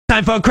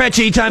Time for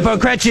Cretchy. Time for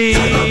Cretchy.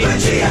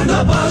 And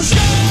the Buzz.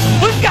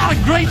 We've got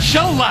a great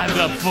show lined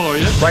up for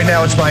you. Right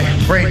now, it's my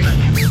great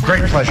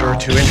pleasure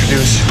to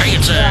introduce... Hey,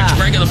 it's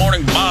Greg in the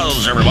Morning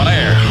Buzz, everybody.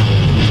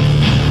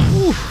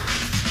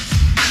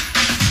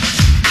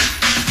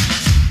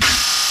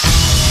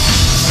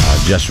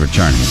 Just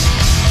returning.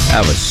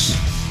 That was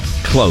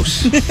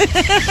close.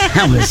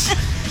 That was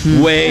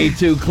way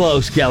too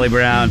close, Kelly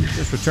Brown.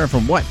 Just returned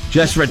from what?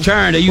 Just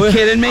returned. Are you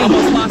kidding me?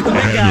 Almost lost the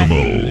big guy.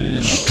 Animal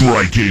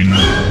striking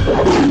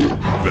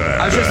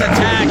I was just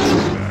attacked.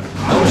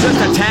 I was just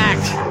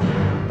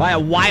attacked by a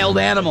wild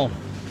animal.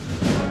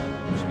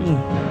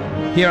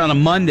 Here on a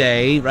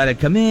Monday, right, I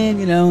come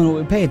in,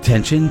 and pay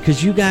attention,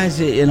 because you guys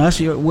and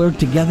us, we're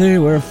together,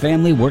 we're a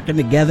family working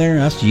together,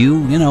 us,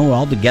 you, we're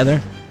all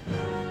together.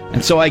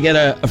 And so I get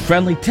a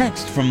friendly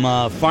text from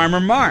Farmer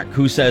Mark,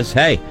 who says,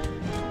 hey,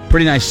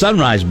 pretty nice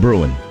sunrise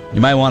brewing. You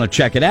might want to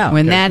check it out.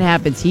 When that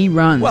happens, he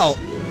runs. Well,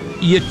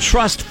 you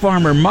trust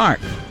Farmer Mark,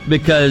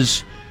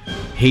 because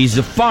he's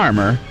a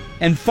farmer,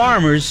 and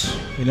farmers,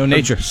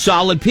 nature.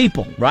 Solid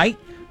people, right?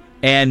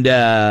 And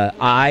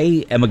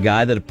I am a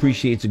guy that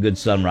appreciates a good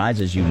sunrise,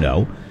 as you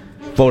know,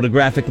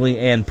 photographically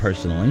and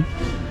personally.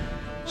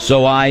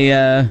 So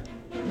I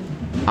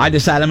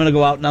decide I'm going to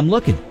go out and I'm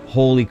looking.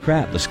 Holy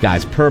crap, the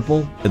sky's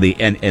purple, and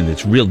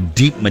it's real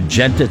deep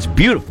magenta. It's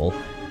beautiful.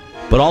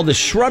 But all the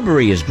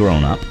shrubbery has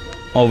grown up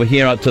over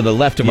here out to the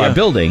left of our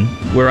building,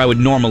 where I would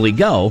normally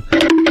go.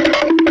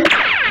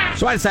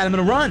 So I decided I'm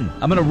going to run.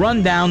 I'm going to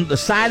run down the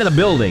side of the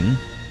building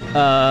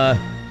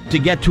to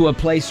get to a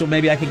place where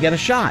maybe I could get a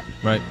shot.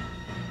 Right.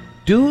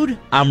 Dude,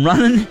 I'm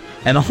running,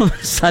 and all of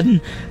a sudden,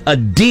 a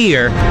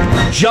deer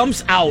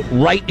jumps out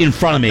right in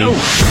front of me.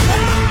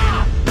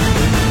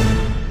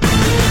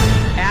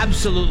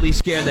 Absolutely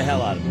scared the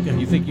hell out of me. Yeah,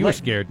 you think you were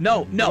scared?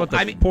 No.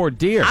 Poor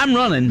deer. I'm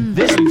running.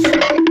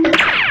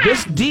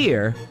 This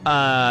deer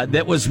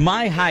that was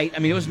my height. I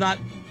mean, it was not.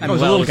 It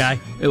was a little guy.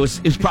 It was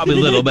probably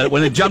little, but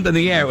when it jumped in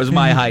the air, it was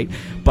my height.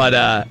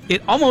 But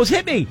it almost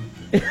hit me.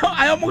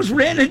 I almost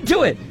ran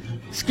into it.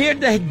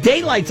 Scared the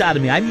daylights out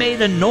of me. I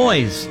made a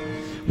noise.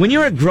 When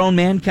you're a grown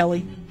man,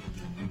 Kelly,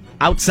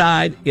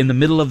 outside in the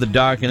middle of the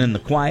dark and in the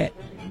quiet,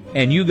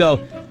 and you go,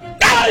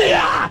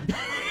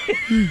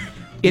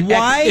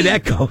 it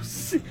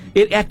echoes.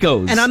 It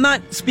echoes. And I'm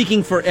not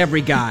speaking for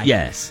every guy.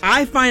 Yes.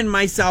 I find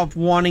myself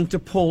wanting to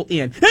pull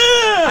in.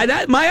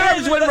 My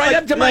arms went right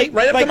up to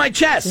my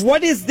chest.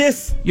 What is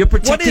this?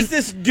 What is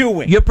this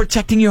doing? You're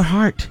protecting your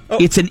heart. Oh.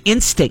 It's an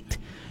instinct.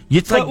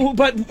 It's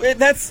but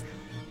that's...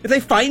 If they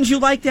find you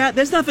like that,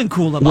 there's nothing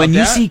cool about that. When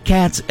you see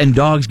cats and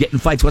dogs get in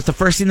fights, what's the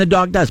first thing the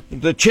dog does?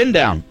 The chin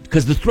down,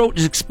 because the throat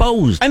is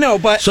exposed. I know,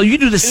 but... So you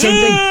do the same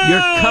thing.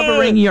 You're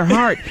covering your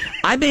heart.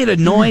 I made a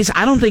noise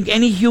I don't think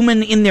any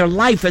human in their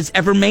life has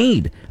ever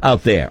made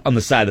out there on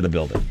the side of the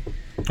building.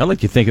 I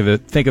like you think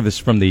of this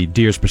from the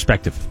deer's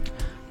perspective.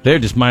 They're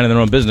just minding their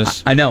own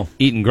business. I know.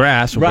 Eating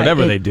grass or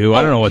whatever they do.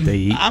 I don't know what they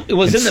eat.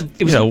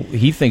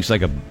 He thinks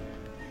like a...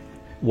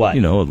 What?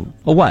 A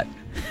what?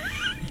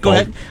 Go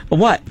ahead.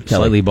 What?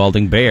 Slightly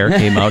balding bear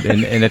came out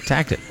and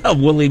attacked it. A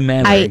woolly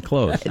man wearing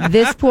clothes.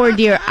 This poor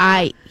deer,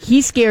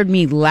 he scared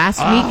me last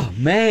week. Oh,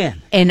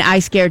 man. And I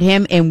scared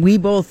him, and we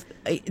both,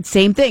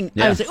 same thing.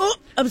 Yeah. I was like, oh,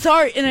 I'm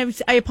sorry,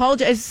 and I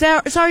apologize.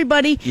 Sorry,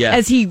 buddy, yeah.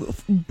 As he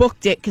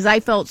booked it, because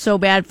I felt so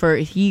bad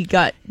he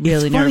got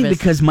really nervous. It's funny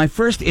because my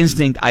first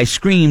instinct, I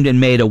screamed and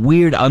made a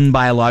weird,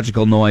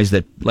 unbiological noise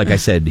that, like I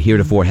said,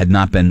 heretofore had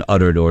not been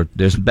uttered, or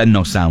there's been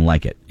no sound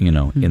like it,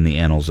 in the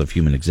annals of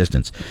human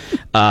existence.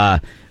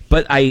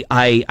 But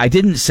I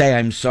didn't say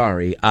I'm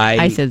sorry.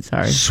 I said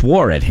sorry.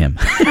 Swore at him.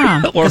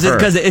 Oh. Or her.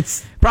 Because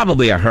it's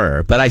probably a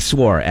her, but I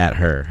swore at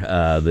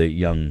her, the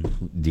young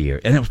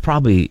deer. And it was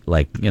probably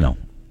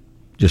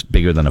just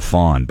bigger than a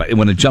fawn. But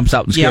when it jumps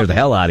out and scares the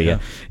hell out of you,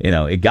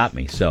 it got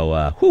me. So,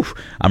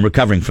 I'm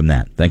recovering from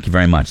that. Thank you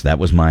very much. That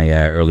was my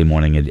early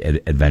morning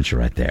adventure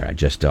right there. I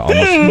just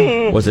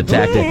almost was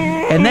attacked.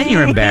 And then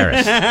you're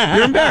embarrassed.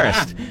 You're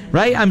embarrassed,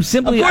 right? I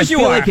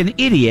feel like an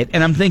idiot,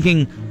 and I'm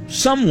thinking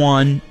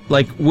someone,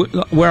 like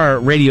where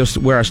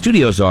our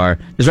studios are,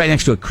 is right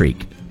next to a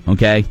creek,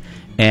 okay?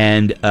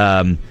 And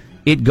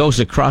it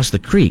goes across the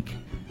creek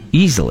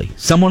easily.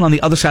 Someone on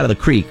the other side of the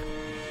creek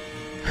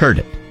heard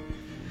it.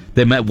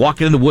 They met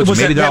walking in the woods.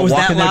 Maybe they're out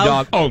walking their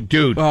dog. Oh,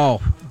 dude.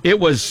 Oh, it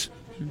was.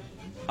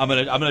 I'm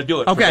gonna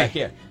do it. Okay. Back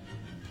here.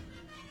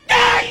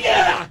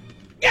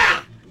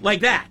 Yeah,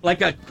 like that,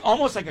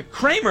 almost like a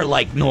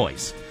Kramer-like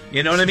noise.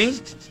 You know what I mean?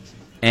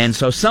 And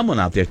so someone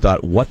out there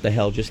thought, "What the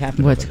hell just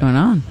happened? What's going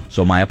on?"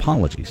 So my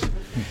apologies.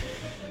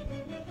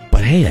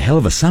 But hey, a hell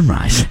of a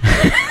sunrise.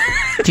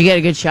 Did you get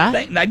a good shot?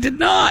 I did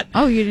not.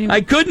 Oh, you didn't?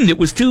 I couldn't. It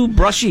was too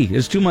brushy. It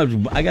was too much.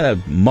 I got to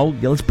mow.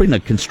 Let's bring the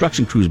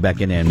construction crews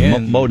back in there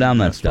and mow down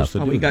that stuff.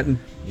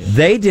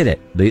 They did it.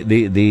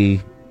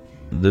 The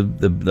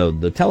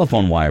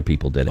telephone wire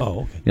people did it.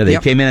 Oh, okay. They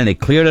came in and they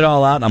cleared it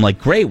all out. And I'm like,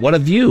 great, what a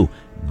view.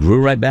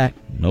 Grew right back.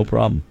 No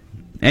problem.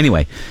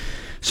 Anyway,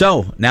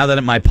 so now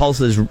that my pulse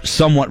is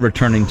somewhat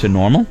returning to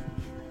normal.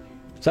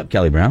 What's up,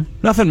 Kelly Brown?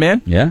 Nothing,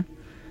 man. Yeah?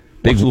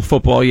 Big little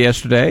football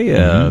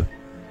yesterday.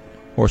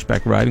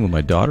 Horseback riding with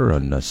my daughter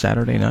on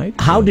Saturday night.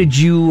 How did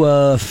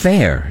you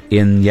fare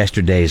in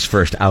yesterday's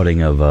first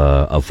outing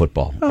of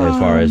football? As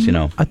far as,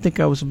 I think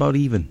I was about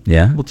even.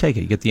 Yeah? We'll take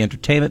it. You get the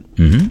entertainment.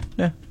 Mm-hmm.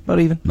 Yeah, about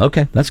even.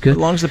 Okay, that's good. As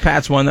long as the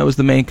Pats won, that was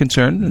the main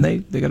concern, and they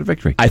got a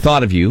victory. I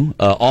thought of you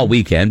all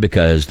weekend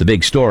because the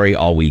big story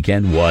all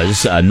weekend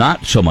was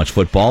not so much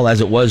football as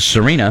it was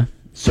Serena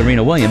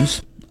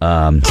Williams.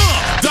 Double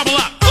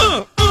up.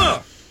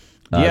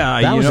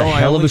 That was a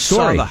hell of a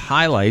story. I saw the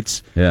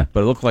highlights, Yeah.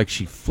 but it looked like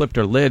she flipped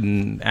her lid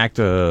and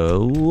acted a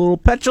little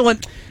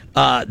petulant.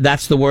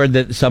 That's the word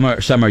that some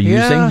are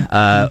using.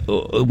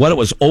 What it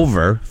was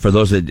over, for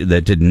those that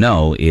didn't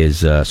know, is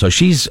so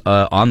she's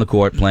on the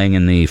court playing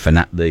in the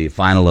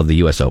final of the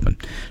U.S. Open.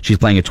 She's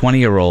playing a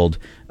 20-year-old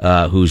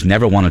who's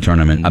never won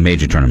a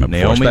major tournament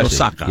before. Naomi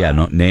Osaka.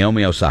 Yeah,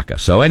 Naomi Osaka.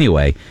 So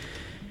anyway,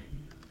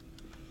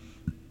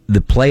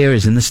 the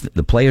players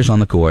on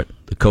the court,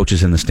 the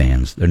coaches in the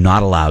stands. They're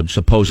not allowed,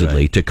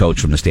 supposedly, to coach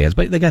from the stands,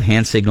 but they got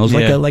hand signals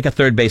like a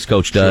third base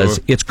coach does.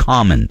 Sure. It's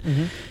common.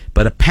 Mm-hmm.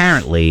 But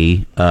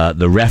apparently,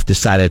 the ref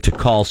decided to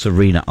call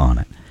Serena on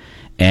it.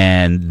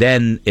 And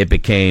then it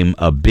became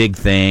a big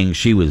thing.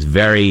 She was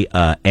very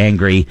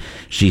angry.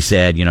 She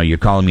said, you're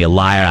calling me a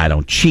liar. I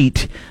don't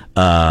cheat.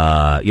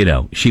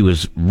 She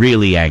was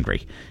really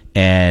angry.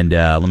 And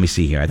let me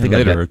see here. I think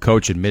later her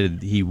coach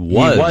admitted he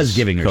was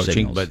giving her coaching,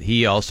 signals. but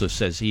he also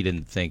says he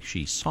didn't think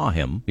she saw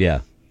him.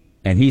 Yeah.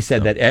 And he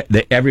said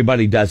that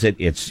everybody does it.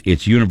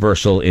 It's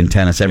universal in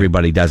tennis.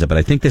 Everybody does it. But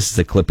I think this is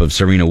a clip of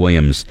Serena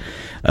Williams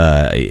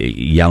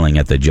yelling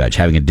at the judge,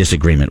 having a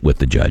disagreement with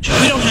the judge.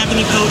 We don't have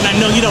any code, and I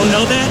know you don't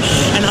know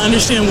that, and I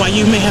understand why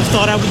you may have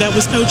thought that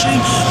was coaching,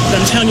 but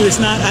I'm telling you it's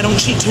not. I don't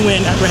cheat to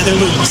win. I'd rather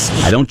lose.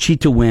 I don't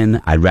cheat to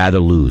win. I'd rather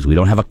lose. We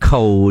don't have a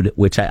code,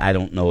 which I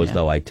don't know as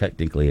though I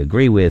technically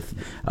agree with.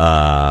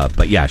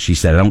 But yeah, she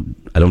said,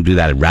 I don't do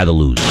that. I'd rather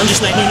lose. I'm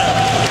just letting you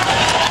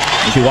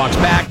know. She walks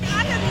back.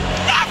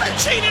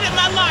 Cheated in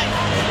my life.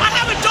 I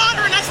have a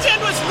daughter and I stand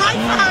what's right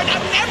for her, and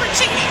I've never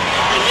cheated.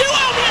 And you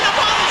owe me an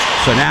apology.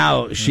 So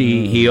now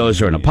he owes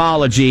her an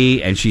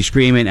apology, and she's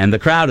screaming, and the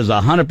crowd is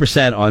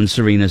 100% on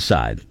Serena's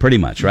side, pretty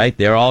much, right?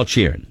 They're all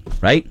cheering,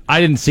 right?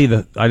 I didn't see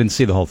the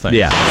whole thing.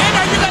 Yeah. When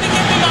are you going to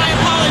give me my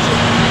apology?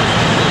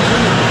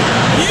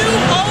 You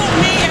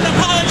owe me an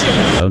apology.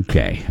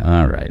 Okay.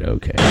 All right.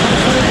 Okay.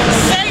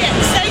 Say it.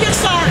 Say you're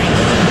sorry.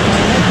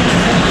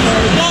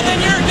 Well, then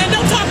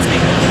don't talk to me.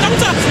 Don't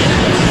talk to me.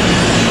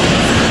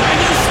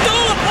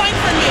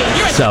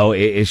 So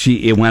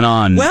it went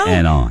on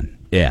and on.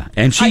 Yeah,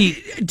 and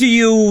do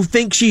you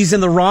think she's in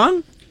the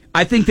wrong?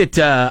 I think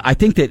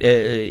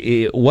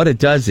that what it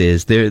does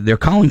is they're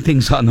calling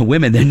things on the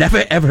women. They're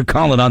never ever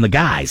calling on the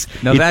guys.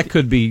 Now that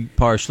could be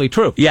partially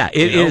true. Yeah,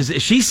 it is.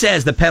 She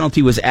says the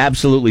penalty was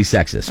absolutely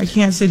sexist. I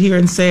can't sit here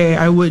and say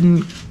I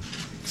wouldn't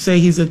say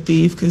he's a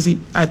thief because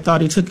I thought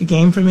he took a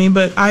game from me,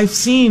 but I've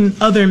seen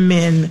other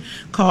men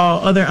call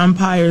other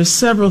umpires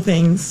several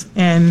things,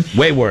 and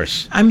way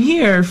worse. I'm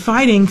here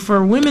fighting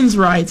for women's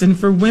rights and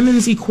for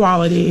women's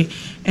equality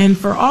and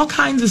for all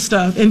kinds of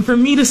stuff, and for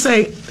me to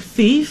say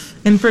thief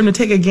and for him to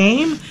take a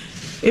game,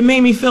 it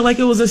made me feel like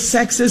it was a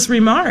sexist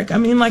remark. I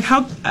mean, like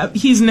how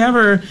he's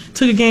never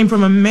took a game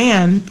from a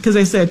man because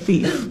they said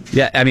thief.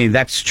 Yeah, I mean,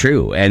 that's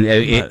true. And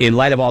in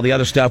light of all the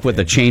other stuff with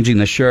the changing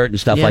the shirt and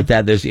stuff like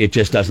that, it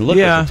just doesn't look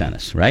like the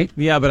tennis, right?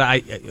 Yeah, but I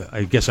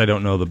guess I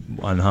don't know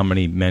on how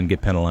many men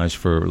get penalized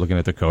for looking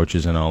at their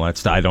coaches and all that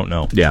stuff. I don't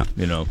know. Yeah.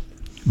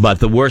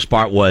 But the worst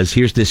part was,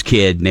 here's this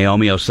kid,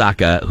 Naomi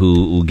Osaka,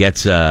 who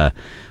gets the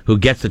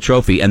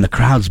trophy, and the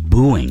crowd's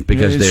booing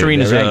because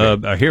Serena's they're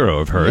a hero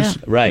of hers.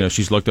 Yeah, right.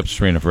 She's looked up to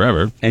Serena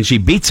forever. And she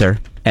beats her,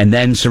 and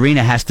then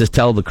Serena has to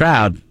tell the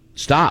crowd,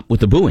 stop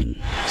with the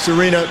booing.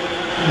 Serena,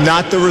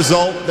 not the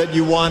result that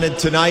you wanted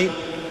tonight.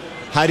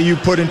 How do you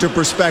put into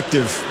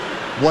perspective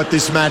what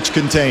this match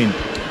contained?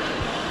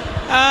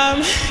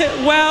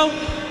 Well,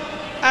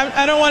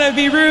 I don't want to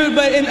be rude,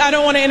 but I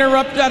don't want to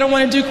interrupt. I don't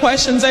want to do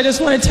questions. I just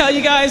want to tell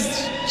you guys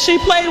she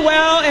played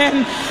well,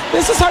 and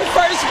this is her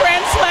first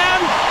Grand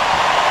Slam.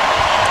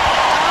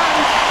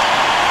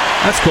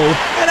 That's cool.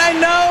 And I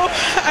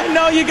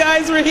know you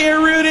guys were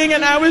here rooting,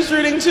 and I was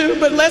rooting too.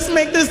 But let's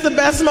make this the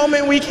best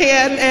moment we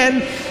can,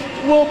 and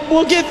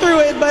we'll get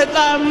through it. But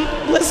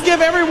let's give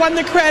everyone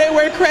the credit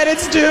where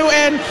credit's due,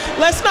 and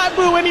let's not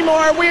boo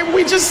anymore. We're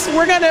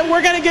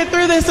gonna get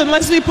through this, and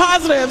let's be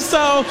positive.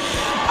 So,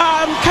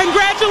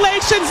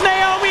 congratulations,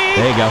 Naomi.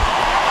 There you go.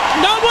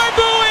 No more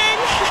booing.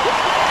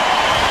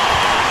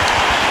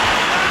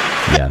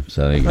 Yeah,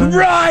 so there you go.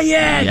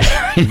 Ryan!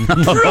 Yeah.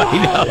 I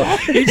know.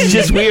 It's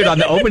just weird. On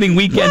the opening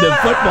weekend of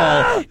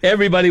football,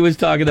 everybody was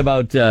talking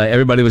about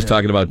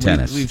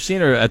tennis. We've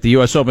seen her at the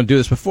U.S. Open do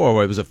this before,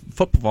 where it was a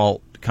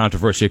football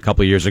controversy a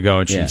couple of years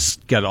ago, and she's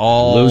got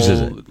loses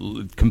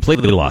it,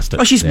 completely lost it.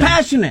 Oh, she's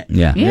passionate.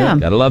 Yeah.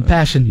 Gotta love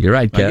passion. You're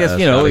right. I guess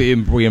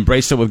we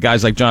embrace it with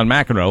guys like John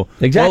McEnroe.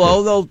 Exactly.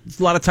 Although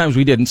a lot of times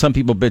we didn't. Some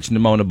people bitch and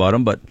moan about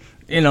him, but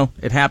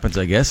it happens,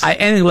 I guess.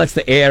 Anything that lets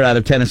the air out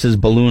of tennis's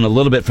balloon a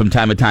little bit from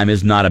time to time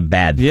is not a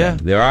bad thing. Yeah.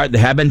 There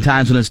have been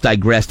times when it's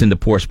digressed into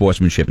poor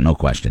sportsmanship, no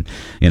question.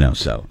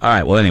 So. All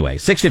right, well, anyway,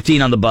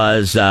 6:15 on the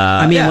buzz.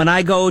 When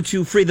I go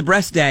to Free the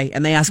Breast Day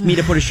and they ask me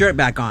to put a shirt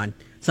back on,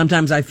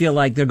 sometimes I feel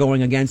like they're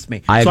going against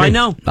me. I agree. I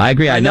know. I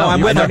agree. I know. I'm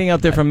You're fighting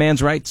out there for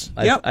man's rights.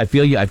 I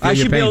feel you. I feel I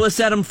your should be pain. able to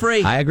set them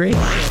free. I agree.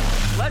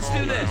 Let's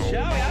do this, shall we?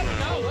 I don't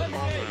know.